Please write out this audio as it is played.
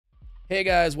Hey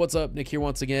guys, what's up? Nick here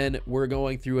once again. We're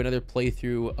going through another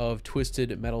playthrough of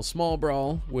Twisted Metal Small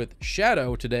Brawl with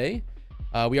Shadow today.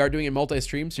 We are doing a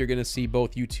multi-stream, so you're going to see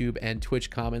both YouTube and Twitch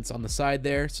comments on the side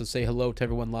there. So say hello to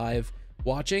everyone live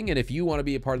watching, and if you want to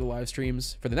be a part of the live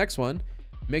streams for the next one,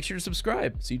 make sure to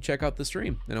subscribe so you check out the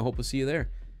stream, and I hope we'll see you there.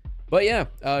 But yeah,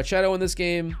 Shadow in this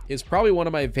game is probably one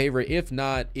of my favorite, if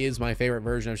not is my favorite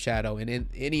version of Shadow in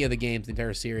any of the games, the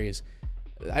entire series.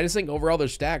 I just think overall they're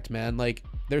stacked, man. Like,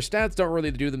 their stats don't really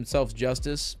do themselves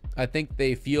justice. I think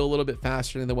they feel a little bit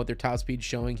faster than what their top speed's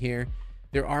showing here.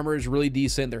 Their armor is really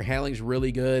decent. Their handling's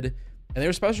really good. And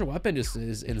their special weapon just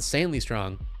is insanely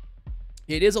strong.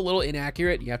 It is a little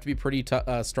inaccurate. You have to be pretty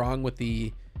strong with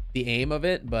the aim of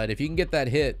it. But if you can get that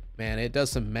hit, man, it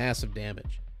does some massive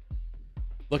damage.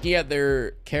 Looking at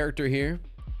their character here,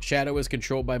 Shadow is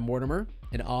controlled by Mortimer,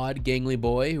 an odd, gangly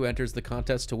boy who enters the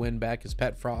contest to win back his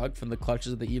pet frog from the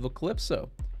clutches of the evil Calypso.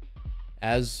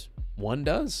 As one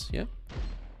does, yeah.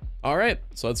 All right,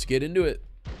 so let's get into it.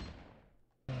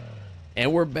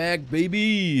 And we're back,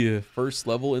 baby. First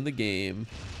level in the game.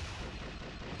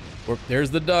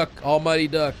 There's the duck, almighty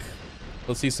duck.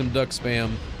 Let's see some duck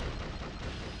spam.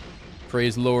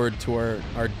 Praise Lord to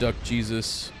our duck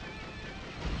Jesus.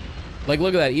 Like,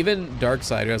 look at that. Even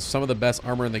Darkseid, who has some of the best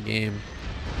armor in the game,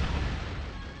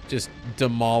 just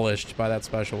demolished by that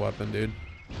special weapon, dude.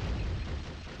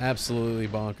 Absolutely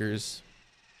bonkers.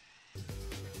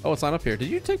 Oh, it's not up here. Did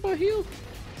you take my heal?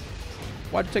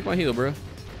 Why'd you take my heal, bro?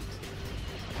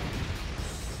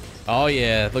 Oh,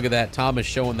 yeah. Look at that. Tom is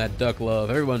showing that duck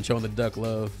love. Everyone's showing the duck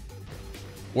love.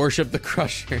 Worship the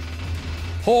Crusher.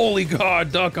 Holy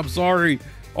God, duck. I'm sorry.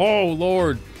 Oh,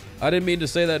 Lord. I didn't mean to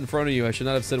say that in front of you. I should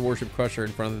not have said worship Crusher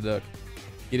in front of the duck.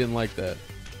 He didn't like that.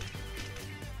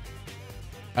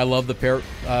 I love the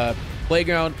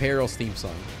Playground Perils theme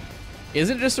song.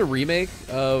 Isn't it just a remake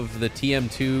of the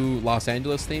TM2 Los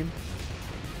Angeles theme?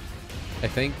 I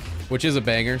think, which is a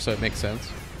banger, so it makes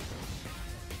sense.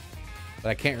 But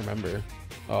I can't remember.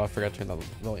 Oh, I forgot to turn the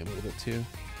volume a little bit too.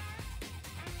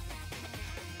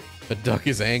 The duck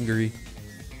is angry.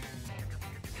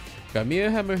 Got me a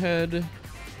hammerhead.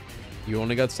 You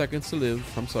only got seconds to live.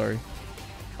 I'm sorry.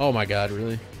 Oh my God,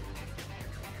 really?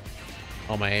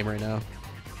 Oh, my aim right now.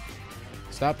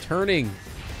 Stop turning.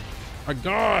 My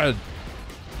God.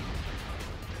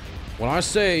 When I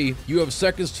say you have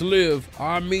seconds to live,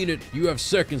 I mean it. You have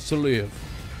seconds to live.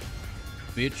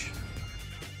 Bitch.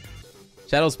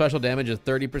 Shadow's special damage is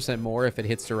 30% more if it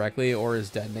hits directly or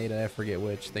is detonated. I forget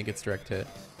which. I think it's direct hit.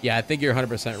 Yeah, I think you're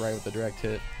 100% right with the direct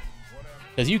hit.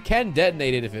 Because you can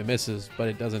detonate it if it misses, but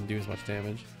it doesn't do as much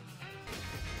damage.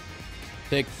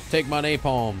 Take my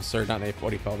napalms. Or not napalm. What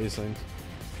do you call these things?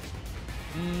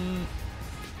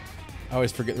 I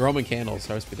always forget. Roman candles.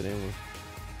 I always forget the name of them.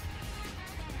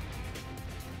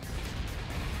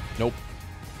 Nope.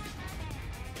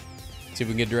 See if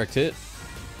we can get a direct hit.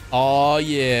 Oh,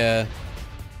 yeah.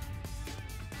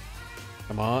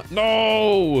 Come on.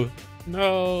 No!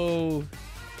 No!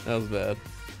 That was bad.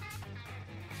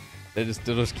 They'll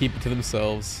just keep it to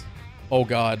themselves. Oh,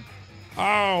 God.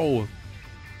 Ow!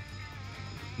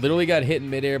 Literally got hit in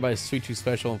midair by a Sweet Tooth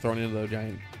Special and thrown into the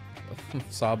giant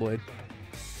saw blade.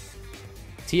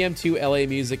 TM2 LA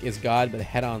music is God, but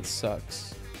head-on sucks.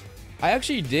 I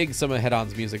actually dig some of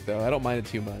Head-on's music, though. I don't mind it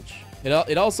too much.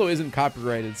 It also isn't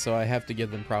copyrighted, so I have to give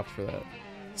them props for that.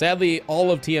 Sadly, all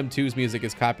of TM2's music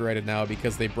is copyrighted now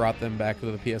because they brought them back to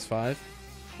the PS5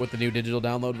 with the new digital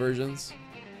download versions.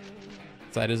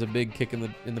 So that is a big kick in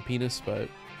the penis, but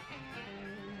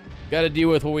got to deal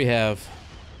with what we have.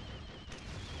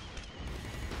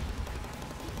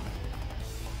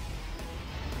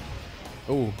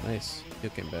 Oh, nice.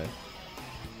 It came back.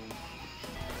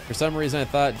 For some reason, I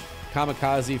thought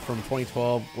Kamikaze from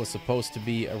 2012 was supposed to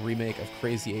be a remake of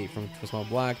Crazy 8 from Twist Metal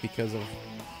Black because of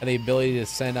the ability to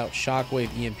send out shockwave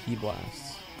EMP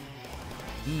blasts.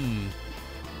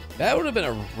 That would have been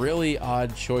a really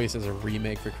odd choice as a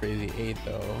remake for Crazy 8,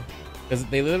 though. Because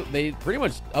they pretty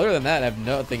much, other than that, have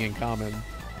nothing in common.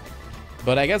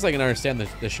 But I guess I can understand the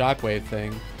shockwave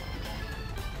thing.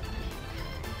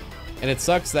 And it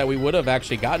sucks that we would have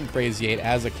actually gotten Crazy 8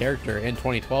 as a character in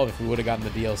 2012 if we would have gotten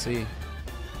the DLC.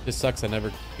 Just sucks that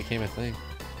never became a thing.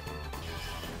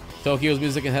 Tokyo's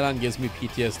music and Head-on gives me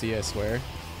PTSD, I swear.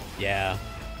 Yeah.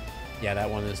 Yeah, that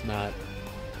one is not.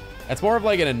 That's more of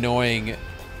like an annoying...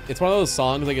 It's one of those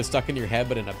songs that get stuck in your head,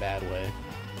 but in a bad way.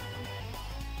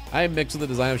 I am mixed with the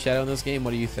design of Shadow in this game.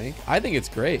 What do you think? I think it's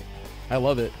great. I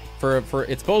love it.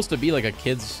 It's supposed to be like a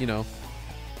kid's, you know,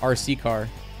 RC car.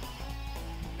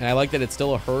 And I like that it's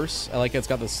still a hearse. I like that it's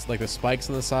got this, like the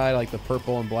spikes on the side, I like the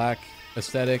purple and black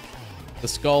aesthetic. The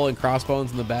skull and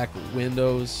crossbones in the back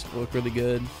windows look really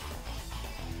good.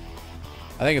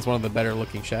 I think it's one of the better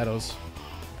looking shadows.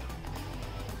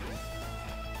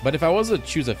 But if I was to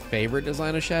choose a favorite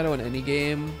design of shadow in any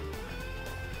game,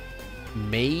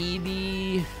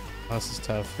 maybe... Oh, this is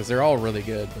tough because they're all really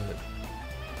good, but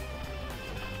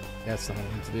that's not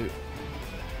what to do.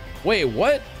 Wait,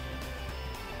 what?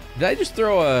 Did I just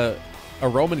throw a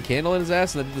Roman candle in his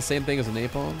ass and I did the same thing as a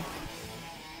napalm?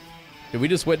 Did we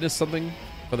just witness something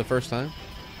for the first time?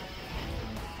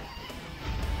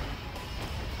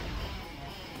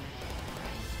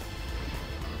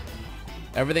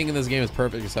 Everything in this game is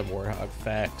perfect except Warhog.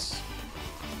 Facts.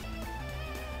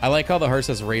 I like how the hearse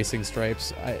has racing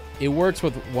stripes. It works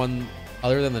with one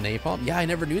other than the napalm. Yeah, I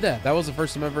never knew that. That was the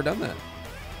first time I've ever done that.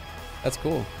 That's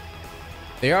cool.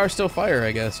 They are still fire,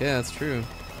 I guess. Yeah, that's true.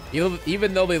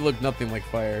 Even though they look nothing like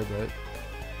fire, but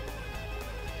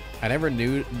I never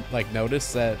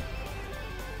noticed that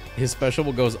his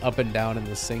special goes up and down in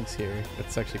the sinks here.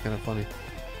 That's actually kind of funny.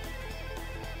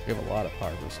 We have a lot of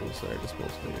power missiles that are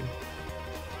disposed here.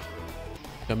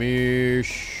 Come here.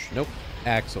 Nope.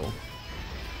 Axle.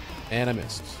 And I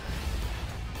missed.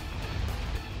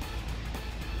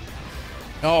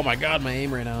 Oh my god, my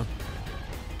aim right now.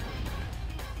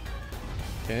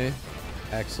 Okay.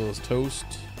 Axle is toast.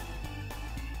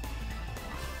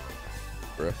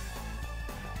 Bruh.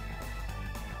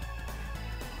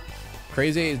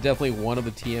 Crazy 8 is definitely one of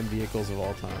the TM vehicles of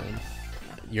all time.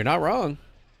 You're not wrong.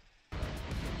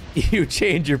 You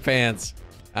change your pants.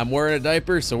 I'm wearing a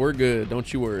diaper, so we're good.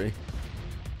 Don't you worry.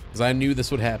 Because I knew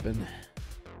this would happen.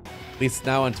 At least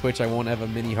now on Twitch, I won't have a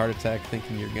mini heart attack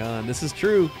thinking you're gone. This is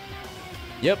true.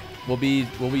 Yep, we'll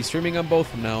be streaming on both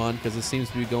from now on because it seems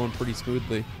to be going pretty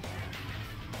smoothly.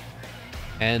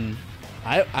 And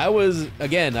I'm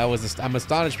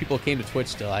astonished people came to Twitch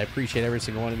still. I appreciate every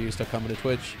single one of you still coming to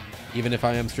Twitch, even if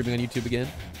I am streaming on YouTube again,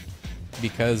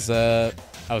 because I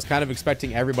was kind of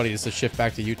expecting everybody just to shift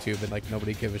back to YouTube and like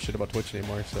nobody give a shit about Twitch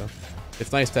anymore. So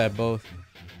it's nice to have both.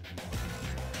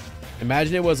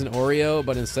 Imagine it was an Oreo,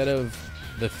 but instead of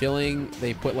the filling,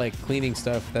 they put like cleaning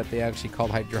stuff that they actually called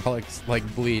hydraulics, like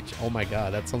bleach. Oh my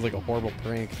god, that sounds like a horrible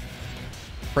prank.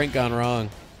 Prank gone wrong.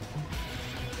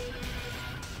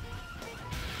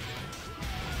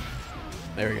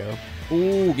 There we go.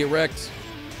 Ooh, get wrecked.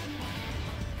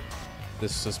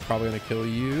 This is probably gonna kill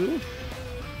you.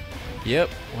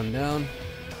 Yep, one down.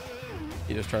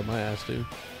 You just tried my ass too.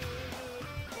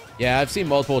 Yeah, I've seen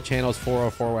multiple channels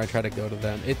 404 where I try to go to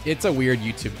them. It's a weird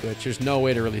YouTube glitch. There's no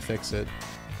way to really fix it.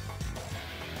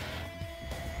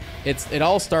 It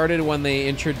all started when they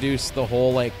introduced the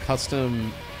whole like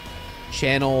custom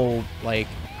channel, like,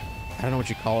 I don't know what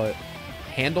you call it,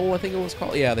 handle, I think it was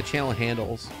called. Yeah, the channel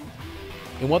handles.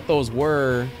 And what those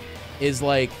were is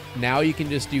like, now you can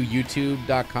just do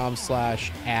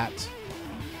youtube.com/@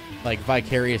 like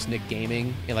Vicarious Nick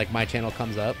Gaming, and like my channel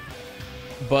comes up.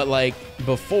 But like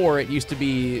before, it used to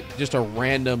be just a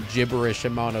random gibberish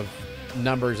amount of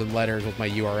numbers and letters with my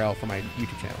URL for my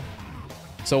YouTube channel.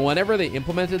 So whenever they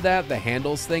implemented that, the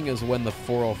handles thing is when the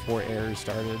 404 errors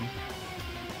started,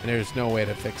 and there's no way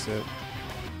to fix it.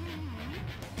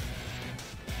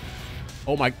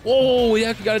 Oh my, oh, he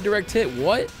actually got a direct hit.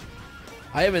 What?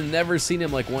 I haven't never seen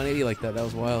him like 180 like that. That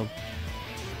was wild.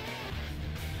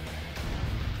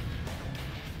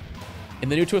 In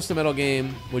the new Twisted Metal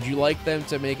game, would you like them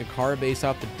to make a car based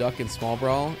off the Duck in Small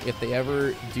Brawl? If they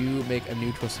ever do make a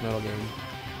new Twisted Metal game,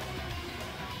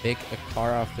 make a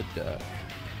car off the Duck.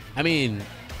 I mean,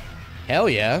 hell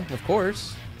yeah, of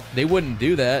course. They wouldn't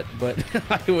do that, but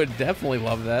I would definitely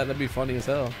love that. That'd be funny as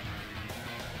hell.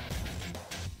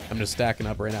 I'm just stacking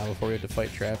up right now before we have to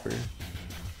fight Trapper.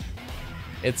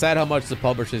 It's sad how much the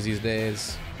publishers these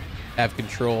days have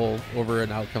control over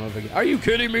an outcome of a game. Are you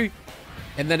kidding me?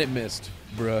 And then it missed,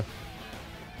 bruh.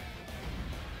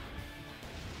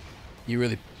 You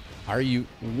really... Are you...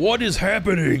 What is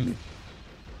happening?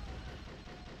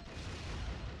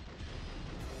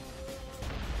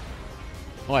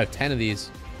 Oh, I have 10 of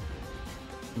these.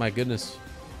 My goodness.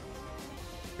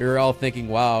 We were all thinking,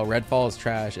 wow, Redfall is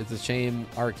trash. It's a shame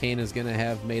Arcane is going to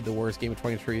have made the worst game of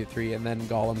 2023, and then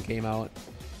Gollum came out.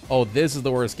 Oh, this is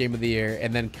the worst game of the year,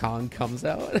 and then Kong comes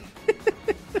out.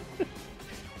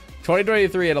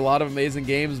 2023 had a lot of amazing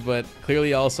games, but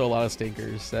clearly also a lot of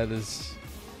stinkers. That is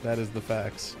the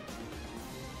facts.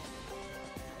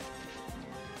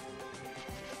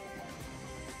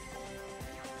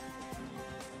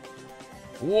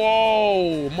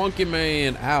 Whoa, Monkey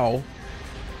Man. Ow.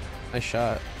 Nice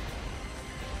shot.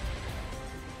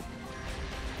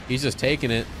 He's just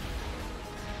taking it.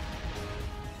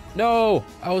 No,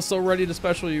 I was so ready to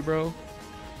special you, bro.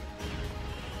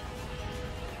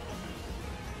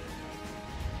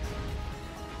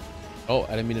 Oh,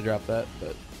 I didn't mean to drop that,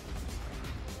 but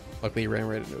luckily he ran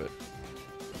right into it.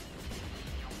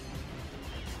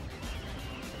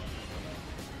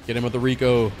 Get him with the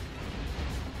Rico.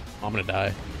 I'm gonna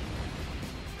die.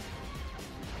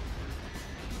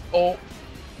 Oh,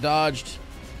 dodged.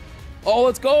 Oh,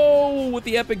 let's go with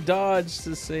the epic dodge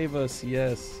to save us.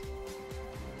 Yes.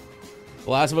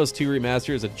 The Last of Us 2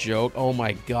 remaster is a joke. Oh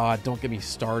my god, don't get me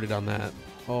started on that.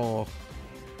 Oh,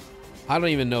 I don't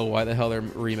even know why the hell they're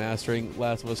remastering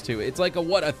Last of Us 2. It's like a,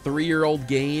 what, a 3-year-old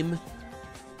game?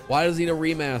 Why does it need a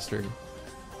remaster?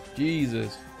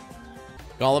 Jesus.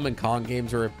 Gollum and Kong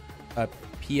games are a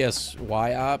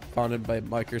PSY op founded by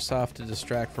Microsoft to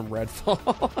distract from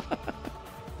Redfall.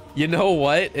 You know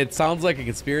what? It sounds like a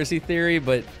conspiracy theory,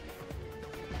 but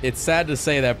it's sad to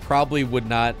say that probably would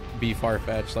not be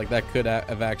far-fetched. Like, that could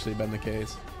have actually been the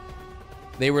case.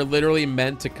 They were literally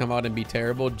meant to come out and be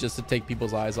terrible just to take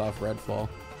people's eyes off Redfall.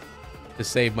 To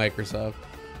save Microsoft.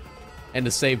 And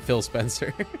to save Phil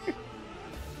Spencer.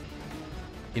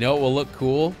 You know what will look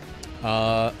cool?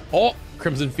 Oh!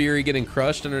 Crimson Fury getting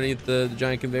crushed underneath the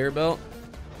giant conveyor belt.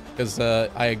 Because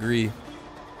I agree.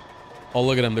 Oh,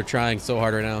 look at them. They're trying so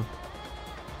hard right now.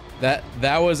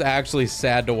 That was actually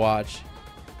sad to watch.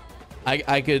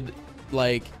 I could,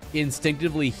 like,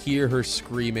 instinctively hear her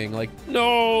screaming, like,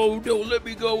 no, don't let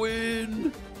me go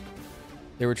in.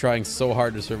 They were trying so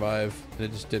hard to survive, and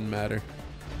it just didn't matter.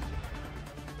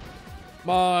 Come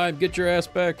on, get your ass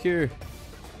back here.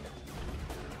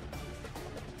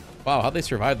 Wow, how'd they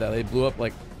survive that? They blew up,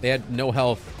 like, they had no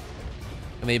health,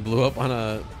 and they blew up on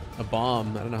a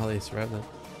bomb. I don't know how they survived that.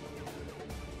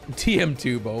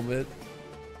 TM2 moment.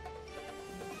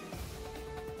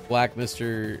 Black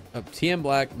Mr. TM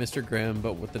Black Mr. Grimm,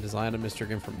 but with the design of Mr.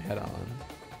 Grimm from Head On.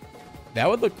 That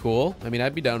would look cool. I mean,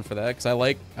 I'd be down for that because I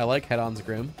like Head On's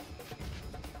Grimm.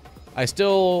 I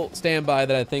still stand by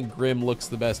that. I think Grimm looks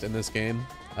the best in this game.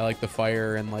 I like the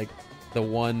fire and like the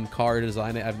one car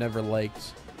design. I've never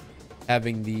liked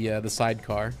having the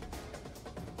sidecar.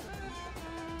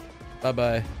 Bye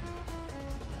bye.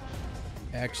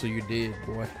 Actually, you did,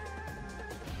 boy.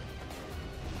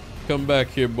 Come back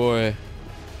here, boy.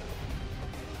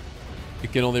 You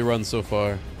can only run so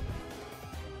far.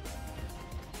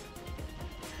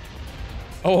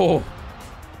 Oh!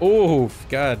 Oh,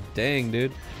 god dang,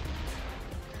 dude.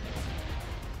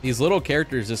 These little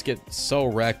characters just get so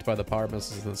wrecked by the power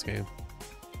missiles in this game.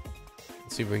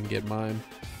 Let's see if we can get mine.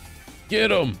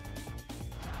 Get him!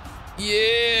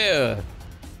 Yeah!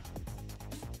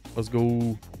 Let's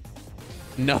go.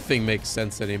 Nothing makes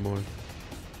sense anymore.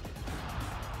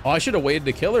 Oh, I should have waited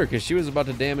to kill her because she was about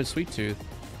to damage Sweet Tooth.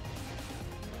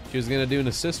 She was gonna do an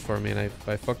assist for me, and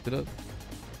I fucked it up.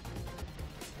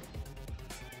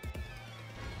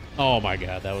 Oh my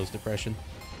god, that was depression.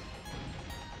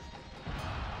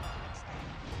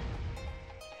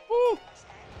 Woo.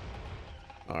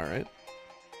 All right.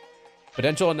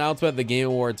 Potential announcement at the Game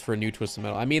Awards for a new Twisted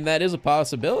Metal. I mean, that is a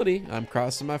possibility. I'm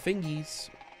crossing my fingies.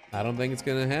 I don't think it's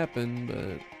gonna happen,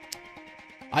 but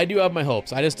I do have my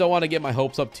hopes. I just don't want to get my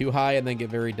hopes up too high and then get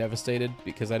very devastated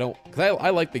because I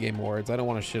like the Game Awards. I don't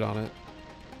want to shit on it.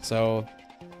 So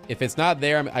if it's not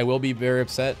there, I will be very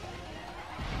upset.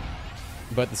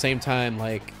 But at the same time,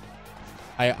 like,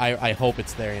 I hope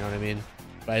it's there, you know what I mean?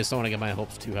 But I just don't want to get my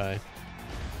hopes too high.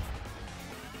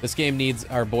 This game needs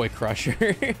our boy Crusher.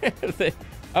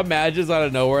 Imagine out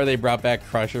of nowhere they brought back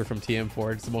Crusher from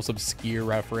TM4. It's the most obscure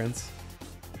reference.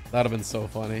 That would have been so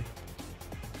funny.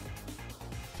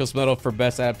 Twisted Metal for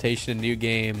best adaptation in new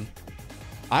game.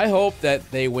 I hope that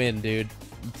they win, dude.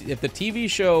 If the TV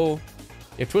show,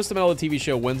 if Twisted Metal the TV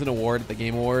show wins an award at the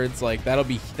Game Awards, like that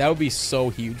would be so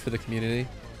huge for the community.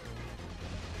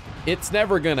 It's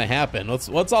never gonna happen.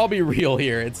 Let's all be real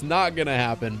here. It's not gonna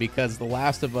happen because The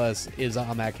Last of Us is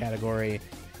on that category.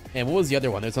 And what was the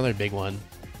other one? There's another big one.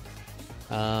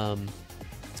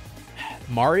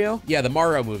 Mario? Yeah, the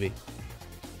Mario movie.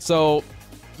 So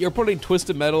you're putting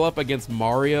Twisted Metal up against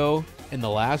Mario and The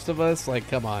Last of Us? Like,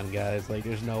 come on, guys. Like,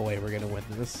 there's no way we're gonna win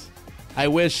this. I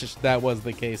wish that was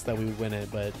the case, that we would win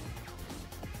it, but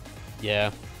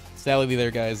yeah. Sadly, the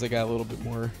other guys, they got a little bit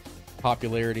more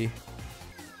popularity.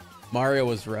 Mario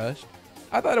was rushed.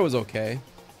 I thought it was okay.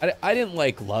 I didn't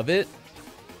like love it.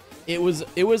 It was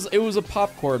a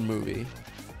popcorn movie.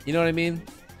 You know what I mean?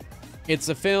 It's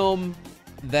a film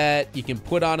that you can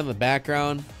put on in the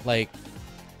background, like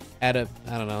at a,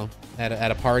 I don't know,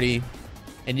 at a party,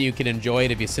 and you can enjoy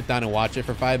it if you sit down and watch it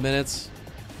for 5 minutes.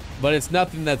 But it's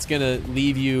nothing that's gonna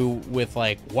leave you with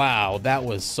like, wow, that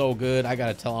was so good, I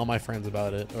gotta tell all my friends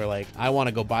about it, or like, I want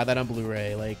to go buy that on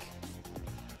Blu-ray. Like,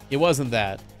 it wasn't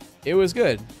that. It was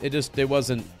good. It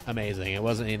wasn't amazing. It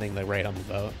wasn't anything to write on the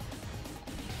vote.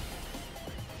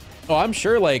 Oh, I'm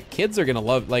sure like kids are gonna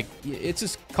love, like, it's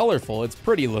just colorful. It's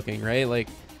pretty looking, right? Like,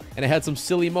 and it had some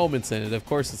silly moments in it. Of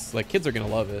course, it's like kids are gonna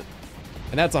love it.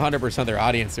 And that's 100% their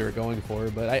audience they were going for.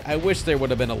 But I wish there would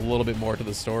have been a little bit more to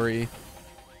the story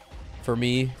for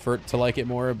me to like it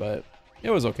more, but it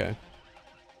was okay.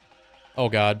 Oh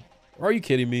God, are you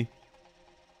kidding me?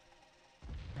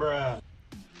 Bruh.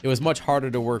 It was much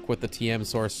harder to work with the TM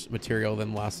source material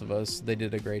than Last of Us. They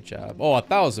did a great job. Oh,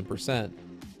 1000%.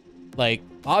 Like,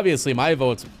 obviously my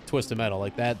vote's Twisted Metal.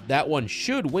 Like that one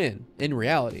should win in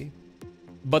reality.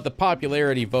 But the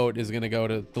popularity vote is gonna go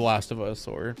to The Last of Us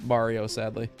or Mario,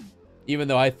 sadly. Even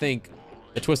though I think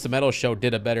the Twisted Metal show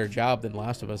did a better job than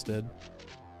Last of Us did.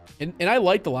 And I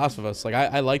like The Last of Us. Like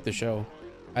I like the show.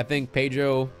 I think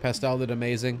Pedro Pascal did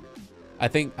amazing. I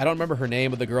don't remember her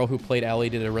name, but the girl who played Ellie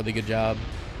did a really good job.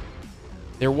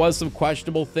 There was some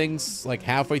questionable things like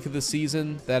halfway through the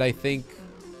season that I think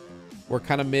were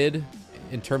kind of mid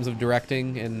in terms of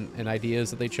directing and ideas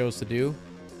that they chose to do.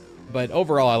 But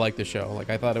overall, I like the show. Like,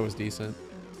 I thought it was decent.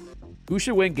 Who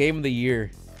should win Game of the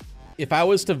Year? If I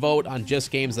was to vote on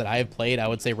just games that I have played, I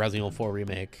would say Resident Evil 4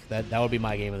 Remake. That would be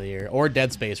my Game of the Year. Or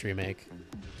Dead Space Remake.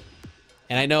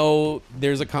 And I know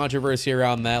there's a controversy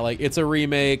around that. Like, it's a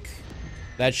remake.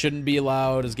 That shouldn't be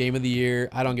allowed as Game of the Year.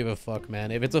 I don't give a fuck,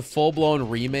 man. If it's a full-blown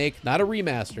remake, not a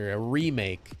remaster, a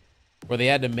remake, where they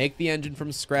had to make the engine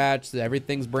from scratch,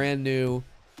 everything's brand new,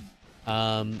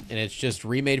 and it's just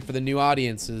remade for the new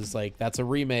audiences, like, that's a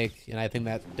remake, and I think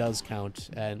that does count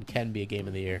and can be a Game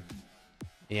of the Year.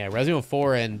 Yeah, Resident Evil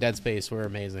 4 and Dead Space were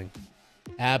amazing.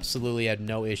 Absolutely had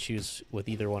no issues with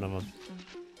either one of them.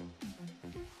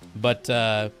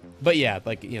 But yeah,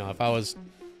 like, you know, if I was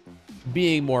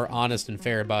being more honest and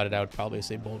fair about it, I would probably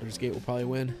say Baldur's Gate will probably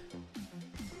win.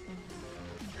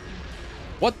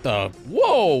 What the?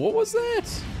 Whoa, what was that?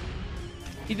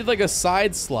 He did like a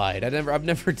side slide. I've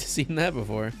never seen that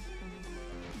before.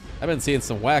 I've been seeing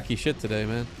some wacky shit today,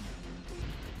 man.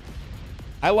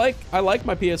 I like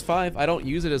my PS5. I don't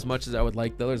use it as much as I would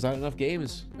like, though. There's not enough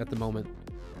games at the moment.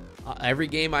 Every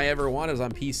game I ever want is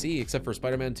on PC except for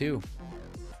Spider-Man 2.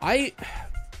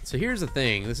 So here's the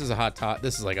thing. This is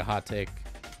like a hot take,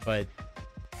 but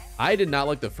I did not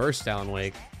like the first Alan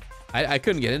Wake. I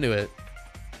couldn't get into it.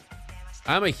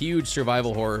 I'm a huge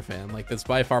survival horror fan. Like, that's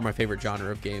by far my favorite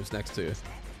genre of games next to,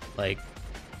 like,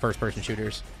 first-person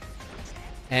shooters.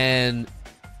 And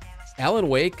Alan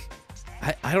Wake,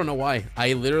 I don't know why.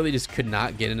 I literally just could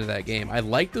not get into that game. I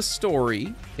liked the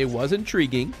story. It was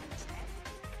intriguing.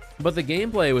 But the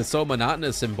gameplay was so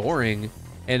monotonous and boring,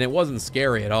 and it wasn't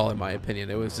scary at all, in my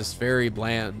opinion. It was just very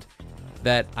bland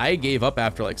that I gave up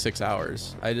after, like, 6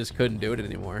 hours. I just couldn't do it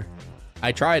anymore.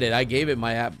 I tried it. I gave it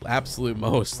my absolute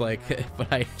most, like,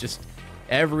 but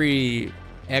every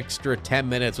extra 10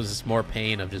 minutes was just more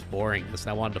pain of just boringness, and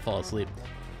I wanted to fall asleep.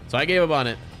 So I gave up on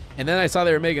it. And then I saw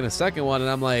they were making a second one, and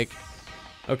I'm like,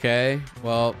 okay,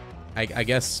 well, I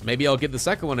guess maybe I'll give the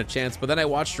second one a chance. But then I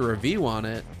watched a review on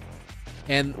it,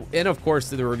 and of course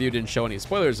the review didn't show any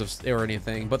spoilers or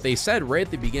anything, but they said right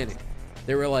at the beginning,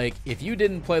 they were like, if you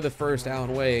didn't play the first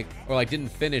Alan Wake, or like didn't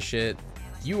finish it,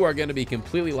 you are going to be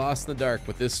completely lost in the dark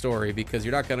with this story because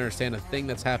you're not going to understand a thing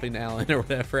that's happening to Alan or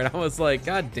whatever. And I was like,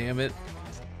 God damn it.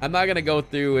 I'm not going to go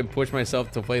through and push myself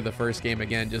to play the first game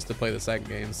again just to play the second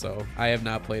game. So I have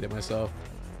not played it myself.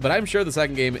 But I'm sure the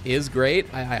second game is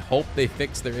great. I hope they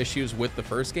fix their issues with the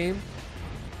first game.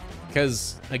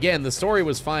 Because, again, the story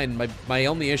was fine. My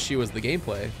only issue was the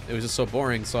gameplay. It was just so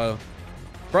boring. So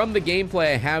from the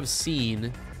gameplay I have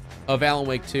seen of Alan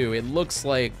Wake 2, it looks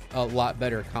like a lot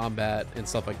better combat and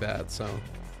stuff like that. So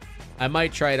I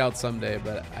might try it out someday,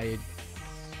 but I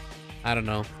don't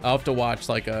know. I'll have to watch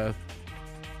like a,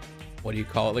 what do you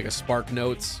call it, like a Spark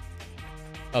Notes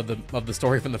of the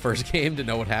story from the first game to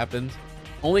know what happened.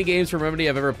 Only games from Remedy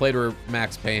I've ever played were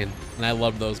Max Payne, and I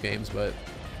loved those games, but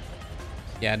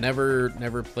yeah,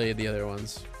 never played the other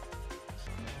ones.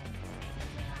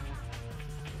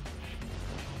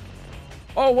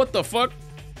 Oh, what the fuck?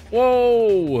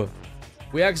 Whoa!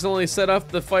 We accidentally set off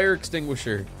the fire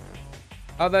extinguisher.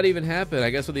 How'd that even happen? I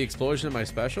guess with the explosion of my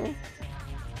special?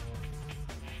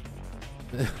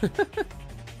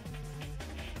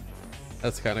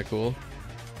 That's kind of cool.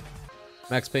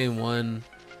 Max Payne 1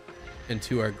 and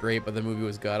 2 are great, but the movie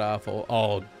was god-awful.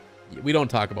 Oh, we don't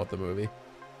talk about the movie.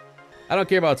 I don't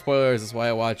care about spoilers. That's why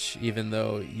I watch, even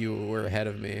though you were ahead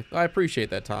of me. I appreciate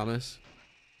that, Thomas.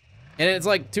 And it's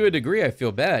like, to a degree, I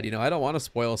feel bad. You know, I don't want to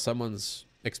spoil someone's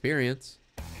experience.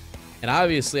 And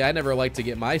obviously, I never like to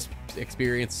get my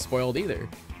experience spoiled either.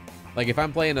 Like if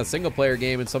I'm playing a single player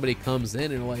game and somebody comes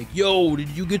in and like, yo, did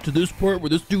you get to this part where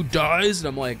this dude dies? And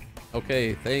I'm like,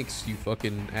 okay, thanks, you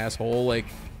fucking asshole. Like,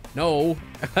 no,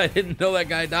 I didn't know that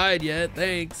guy died yet,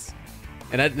 thanks.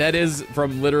 And that is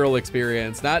from literal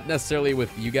experience, not necessarily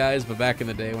with you guys, but back in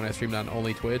the day when I streamed on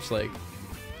only Twitch, like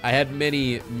I had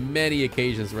many, many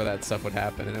occasions where that stuff would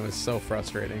happen, and it was so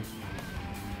frustrating.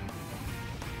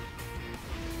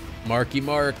 Marky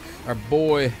Mark, our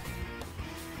boy.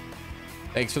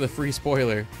 Thanks for the free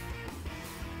spoiler.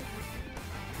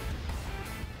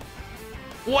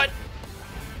 What?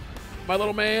 My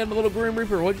little man, the little Grim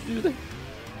Reaper, what'd you do there?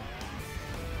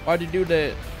 Why'd you do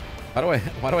that? Why do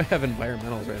I have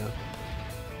environmentals right now?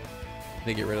 I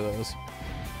need to get rid of those.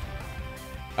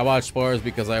 I watch spoilers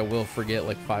because I will forget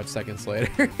like 5 seconds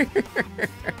later.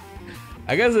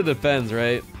 I guess it depends,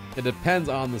 right? It depends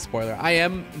on the spoiler. I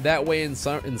am that way in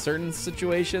certain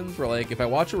situations where like if I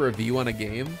watch a review on a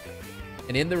game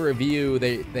and in the review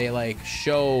they like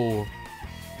show,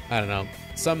 I don't know,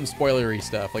 some spoilery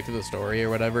stuff like to the story or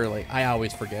whatever, like I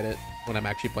always forget it when I'm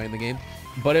actually playing the game.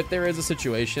 But if there is a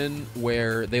situation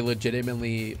where they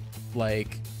legitimately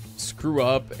like screw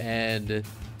up and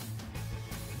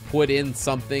put in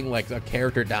something like a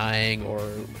character dying or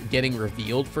getting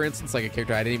revealed, for instance, like a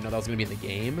character I didn't even know that was gonna be in the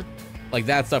game, like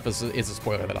that stuff is a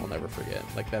spoiler that I'll never forget.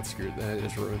 Like that screwed, that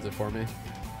just ruins it for me.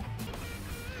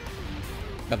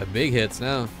 Got the big hits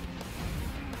now.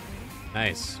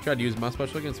 Nice. Tried to use my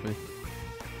special against me.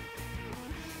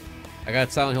 I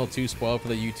got Silent Hill 2 spoiled for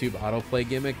the YouTube autoplay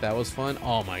gimmick. That was fun.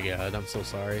 Oh my god, I'm so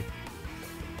sorry.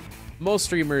 Most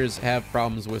streamers have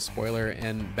problems with spoiler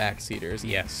and backseaters.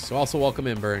 Yes. So also welcome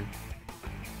in, Burn.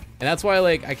 And that's why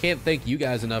like I can't thank you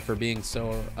guys enough for being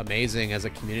so amazing as a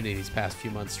community these past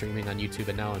few months streaming on YouTube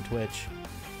and now on Twitch.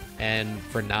 And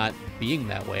for not being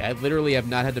that way. I literally have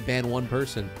not had to ban one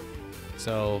person.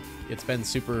 So it's been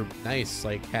super nice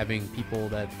like having people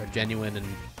that are genuine and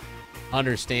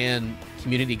understand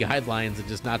community guidelines and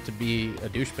just not to be a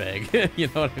douchebag. You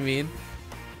know what I mean?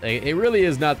 Like, it really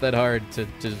is not that hard to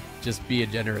just be a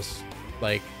generous,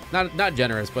 like not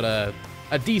generous, but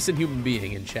a decent human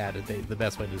being in chat is the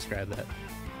best way to describe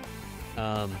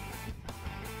that.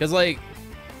 Because like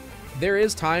there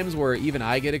is times where even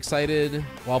I get excited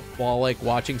while like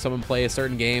watching someone play a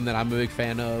certain game that I'm a big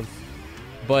fan of,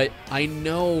 but I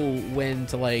know when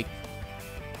to like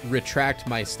retract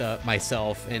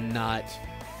myself and not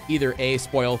either A,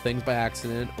 spoil things by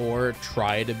accident or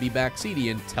try to be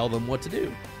backseaty and tell them what to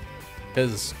do.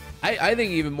 Because I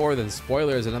think even more than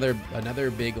spoilers,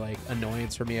 another big like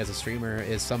annoyance for me as a streamer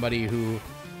is somebody who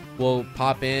will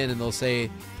pop in and they'll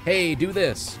say, hey, do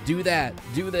this, do that,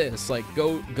 do this, like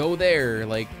go there,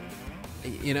 like,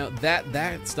 you know,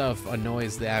 that stuff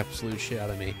annoys the absolute shit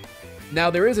out of me. Now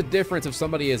there is a difference if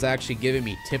somebody is actually giving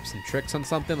me tips and tricks on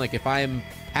something. Like if I'm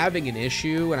having an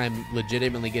issue and I'm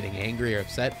legitimately getting angry or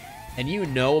upset and you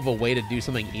know of a way to do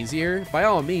something easier, by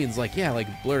all means, like, yeah, like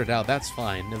blurt it out, that's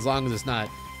fine, as long as it's not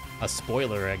a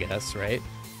spoiler, I guess, right?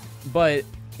 But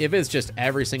if it's just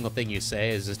every single thing you say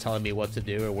is just telling me what to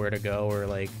do or where to go, or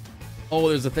like, oh,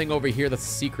 there's a thing over here that's a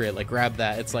secret, like grab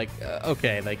that, it's like,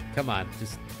 okay, like, come on,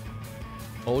 just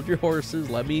hold your horses,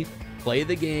 let me play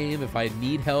the game. If I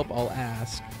need help, I'll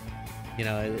ask. You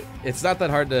know, it's not that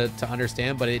hard to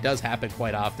understand, but it does happen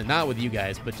quite often. Not with you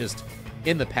guys, but just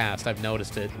in the past, I've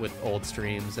noticed it with old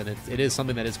streams, and it is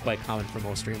something that is quite common for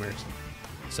most streamers.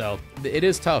 So it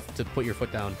is tough to put your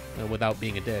foot down without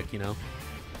being a dick, you know?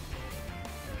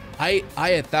 I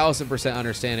 1000%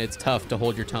 understand it's tough to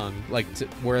hold your tongue, like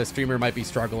where a streamer might be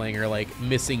struggling or like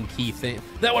missing key thing.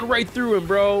 That went right through him,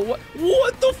 bro.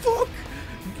 What the fuck?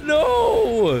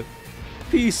 No!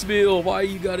 Piecemeal, why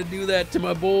you gotta do that to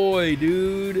my boy,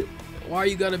 dude? Why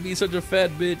you gotta be such a fat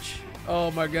bitch?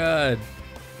 Oh my god.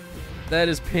 That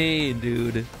is pain,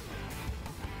 dude.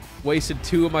 Wasted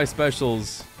 2 of my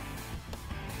specials.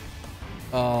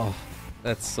 Oh,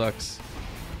 that sucks.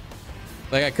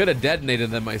 Like, I could have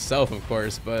detonated them myself, of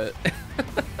course, but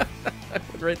I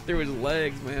went right through his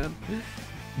legs, man.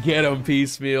 Get him,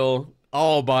 Piecemeal.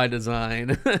 All by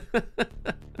design.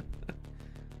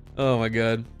 Oh my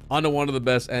god. On to one of the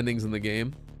best endings in the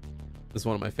game. This is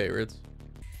one of my favorites.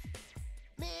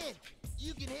 Man,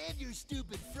 you can have your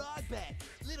stupid frog back.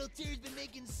 Little Tear's been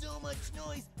making so much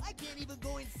noise, I can't even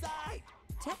go inside.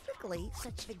 Technically,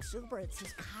 such exuberance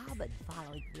is common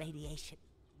following radiation.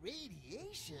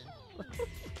 Radiation?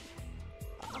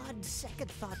 On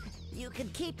second thought, you can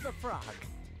keep the frog.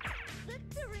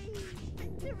 Victory!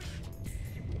 Victory!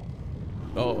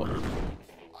 Oh.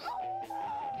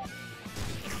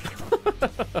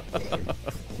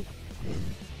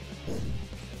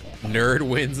 Nerd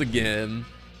wins again.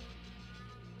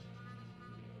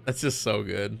 That's just so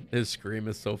good. His scream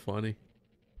is so funny.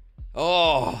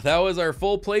 Oh, that was our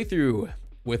full playthrough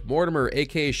with Mortimer,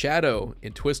 aka Shadow,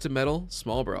 in Twisted Metal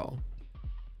Small Brawl.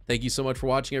 Thank you so much for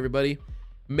watching, everybody.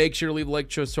 Make sure to leave a like,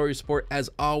 show your support as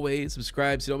always.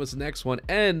 Subscribe so you don't miss the next one,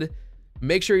 and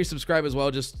make sure you subscribe as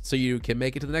well, just so you can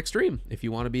make it to the next stream if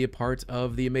you want to be a part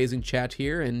of the amazing chat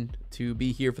here and to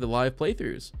be here for the live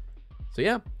playthroughs. So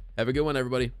yeah, have a good one,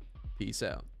 everybody. Peace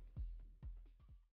out.